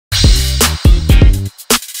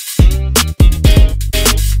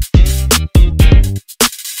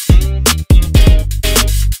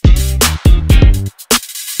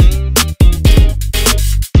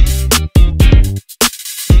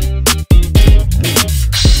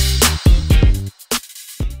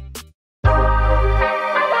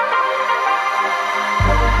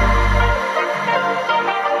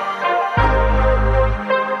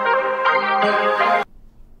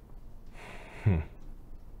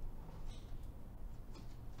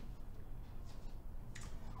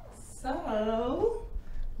Hello.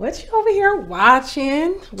 What you over here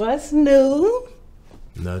watching? What's new?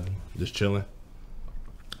 Nothing. Just chilling.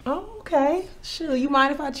 Oh, okay. Sure. You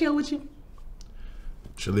mind if I chill with you?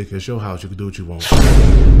 Shalika, it's your house. You can do what you want.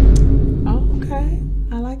 Oh, okay.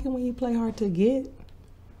 I like it when you play hard to get.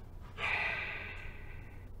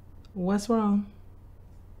 What's wrong?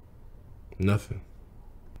 Nothing.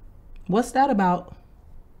 What's that about?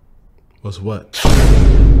 What's what?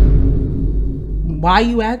 Why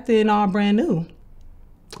you acting all brand new?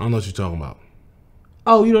 I don't know what you're talking about.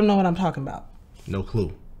 Oh, you don't know what I'm talking about? No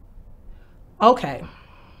clue. Okay.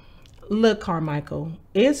 Look, Carmichael,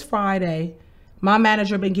 it's Friday. My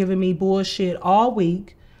manager been giving me bullshit all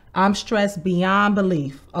week. I'm stressed beyond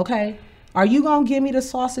belief, okay? Are you gonna give me the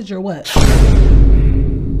sausage or what?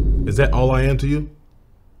 Is that all I am to you?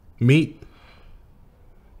 Meat?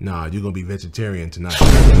 Nah, you're gonna be vegetarian tonight.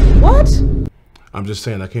 What? I'm just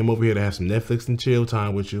saying, I came over here to have some Netflix and chill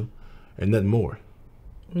time with you, and nothing more.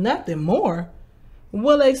 Nothing more?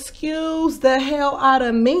 Well, excuse the hell out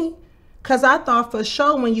of me, because I thought for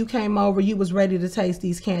sure when you came over you was ready to taste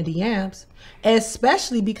these candy yams,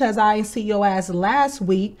 especially because I ain't see your ass last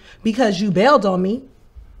week because you bailed on me.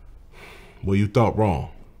 Well, you thought wrong.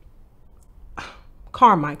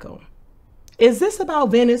 Carmichael, is this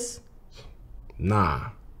about Venice? Nah.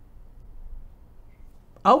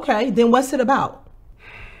 Okay, then what's it about?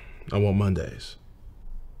 I want Mondays.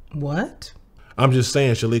 What? I'm just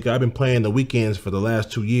saying, Shalika, I've been playing the weekends for the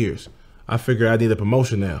last 2 years. I figure I need a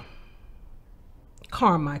promotion now.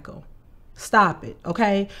 Carmichael, stop it,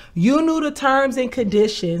 okay? You knew the terms and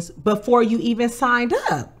conditions before you even signed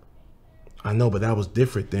up. I know, but that was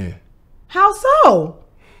different then. How so?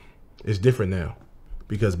 It's different now.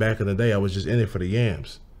 Because back in the day, I was just in it for the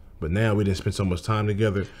yams. But now we didn't spend so much time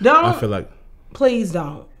together. I feel like... Please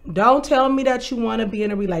don't. Don't tell me that you want to be in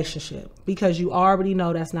a relationship because you already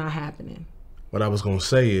know that's not happening. What I was going to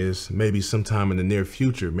say is maybe sometime in the near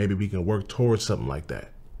future, maybe we can work towards something like that.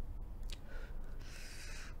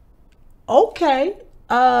 Okay.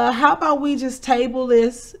 How about we just table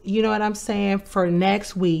this, you know what I'm saying, for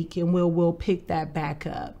next week and we'll pick that back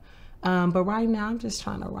up. But right now I'm just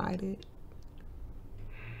trying to write it.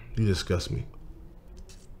 You disgust me.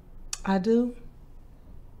 I do?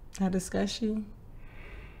 I discuss you?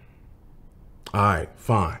 All right,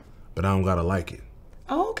 fine. But I don't got to like it.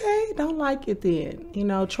 Okay, don't like it then. You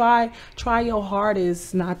know, try your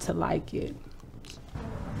hardest not to like it.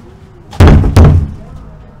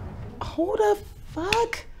 Who the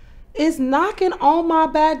fuck is knocking on my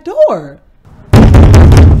back door?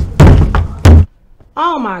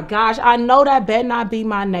 Oh my gosh, I know that better not be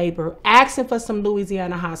my neighbor asking for some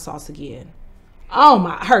Louisiana hot sauce again. Oh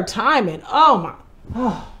my, her timing. Oh my.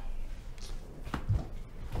 Oh.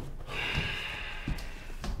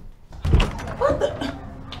 What the?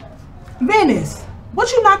 Venice,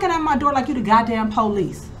 what you knocking at my door like you the goddamn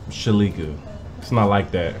police? Shalika, it's not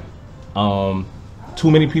like that.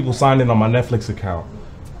 Too many people signed in on my Netflix account.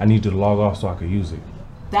 I need you to log off so I can use it.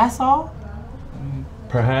 That's all?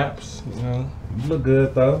 Perhaps, you know. You look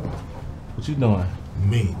good though. What you doing?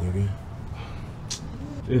 Me, nigga.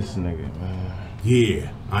 This nigga, man.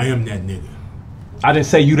 Yeah, I am that nigga. I didn't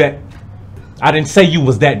say you that. I didn't say you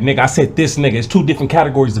was that nigga. I said this nigga. It's two different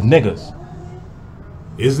categories of niggas.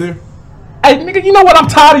 Is there? Hey, nigga, you know what? I'm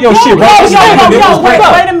tired of your shit, right?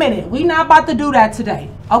 Wait a minute. We not about to do that today.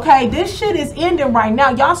 Okay, this shit is ending right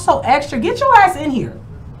now. Y'all so extra. Get your ass in here.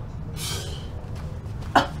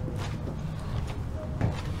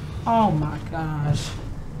 Oh my gosh.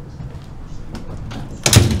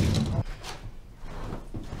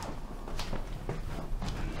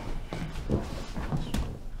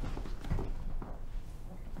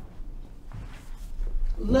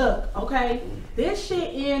 Look, okay, this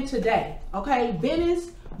shit end today, okay?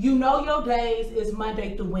 Venice, you know your days is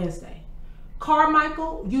Monday through Wednesday.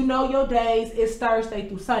 Carmichael, you know your days is Thursday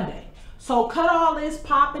through Sunday. So cut all this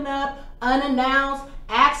popping up, unannounced,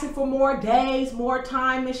 asking for more days, more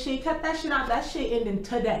time and shit. Cut that shit out. That shit ending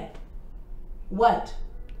today. What?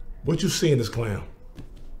 What you see in this clown?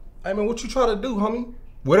 Hey man, what you try to do, homie?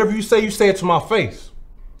 Whatever you say it to my face.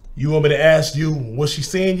 You want me to ask you what she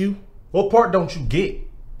seeing you? What part don't you get?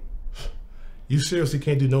 You seriously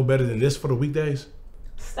can't do no better than this for the weekdays?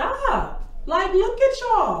 Stop. Like, look at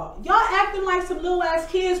y'all. Y'all acting like some little ass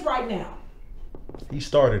kids right now. He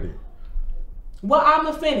started it. Well,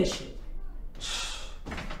 I'ma finish it.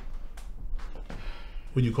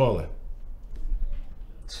 Who you calling?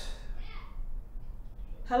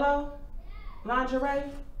 Hello? Lingerie?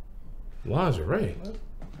 Lingerie? What?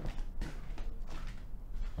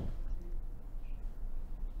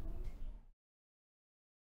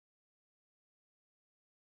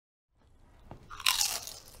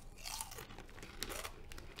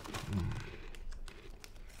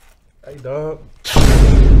 dog.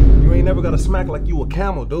 You ain't never got a smack like you a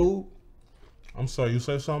camel, dude. I'm sorry, you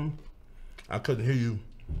said something? I couldn't hear you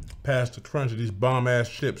past the crunch of these bomb-ass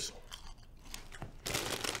chips.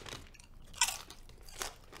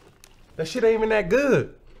 That shit ain't even that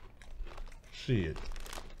good. Shit.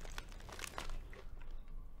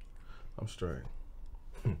 I'm straight.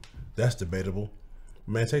 That's debatable.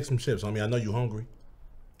 Man, take some chips. I mean, I know you hungry.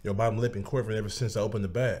 Your bottom lip been quivering ever since I opened the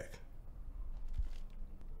bag.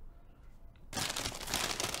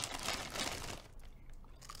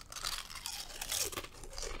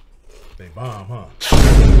 They bomb, huh?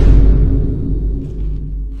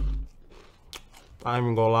 I ain't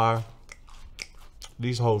even gonna lie.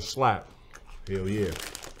 These hoes slap. Hell yeah.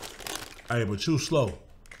 Hey, but you slow.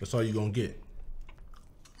 That's all you gonna get.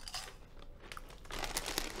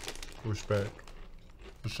 Respect.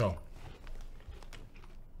 For sure.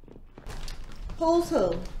 Who's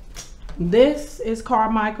who? This is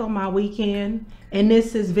Carmichael, my weekend, and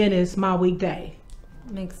this is Venice, my weekday.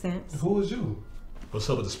 Makes sense. Who is you? What's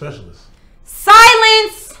up with the specialist?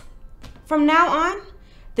 Silence! From now on,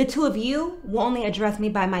 the two of you will only address me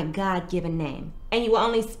by my God-given name, and you will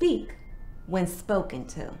only speak when spoken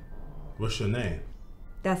to. What's your name?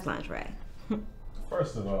 That's lingerie.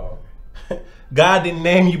 First of all, God didn't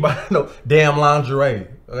name you by no damn lingerie.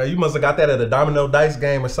 You must have got that at a domino dice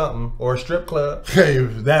game or something, or a strip club. Hey,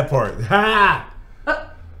 that part. Ha!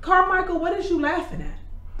 Carmichael, what is you laughing at?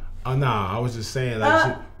 Oh, nah, I was just saying,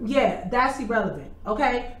 like... Yeah, that's irrelevant,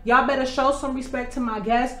 okay? Y'all better show some respect to my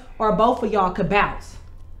guests or both of y'all could bounce.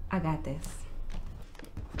 I got this.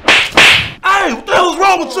 Hey, what the hell is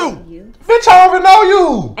wrong with you? Bitch, I don't even know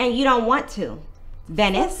you. And you don't want to.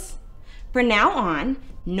 Venice, from now on,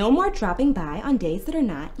 no more dropping by on days that are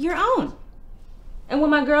not your own. And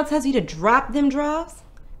when my girl tells you to drop them draws,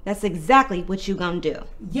 that's exactly what you gonna do.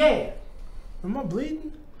 Yeah. Am I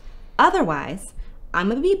bleeding? Otherwise, I'm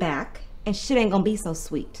gonna be back and shit ain't gonna be so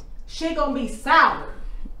sweet. Shit gonna be sour.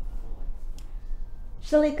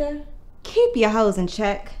 Shalika, keep your hoes in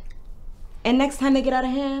check. And next time they get out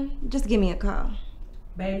of hand, just give me a call.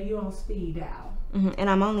 Baby, you on speed dial. And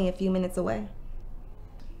I'm only a few minutes away.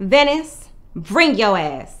 Venice, bring your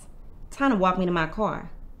ass. Time to walk me to my car.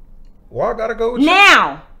 Well, I gotta go with you.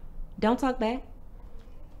 Now! Don't talk back.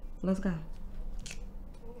 Let's go.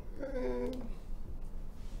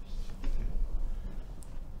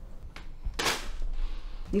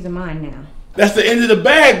 These are mine now. That's the end of the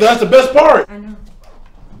bag, though. That's the best part. I know.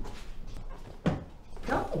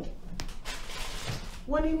 Go.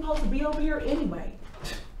 Wasn't even supposed to be over here anyway.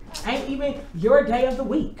 Ain't even your day of the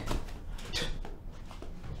week.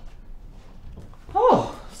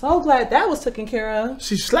 Oh, so glad that was taken care of.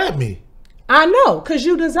 She slapped me. I know, because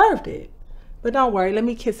you deserved it. But don't worry, let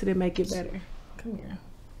me kiss it and make it better. Come here.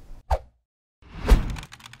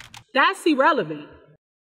 That's irrelevant.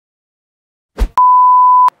 What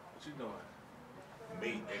you doing?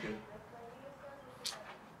 Me, nigga.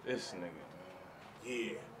 This nigga.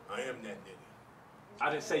 Yeah, I am that nigga. I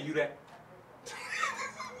didn't say you that.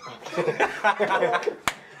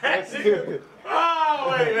 Oh,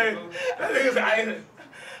 wait. That nigga's...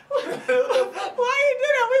 Why you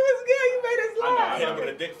did that? We was good. You made us laugh. I hit him with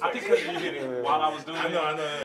a dick I think because you hit it while I was doing it. I know.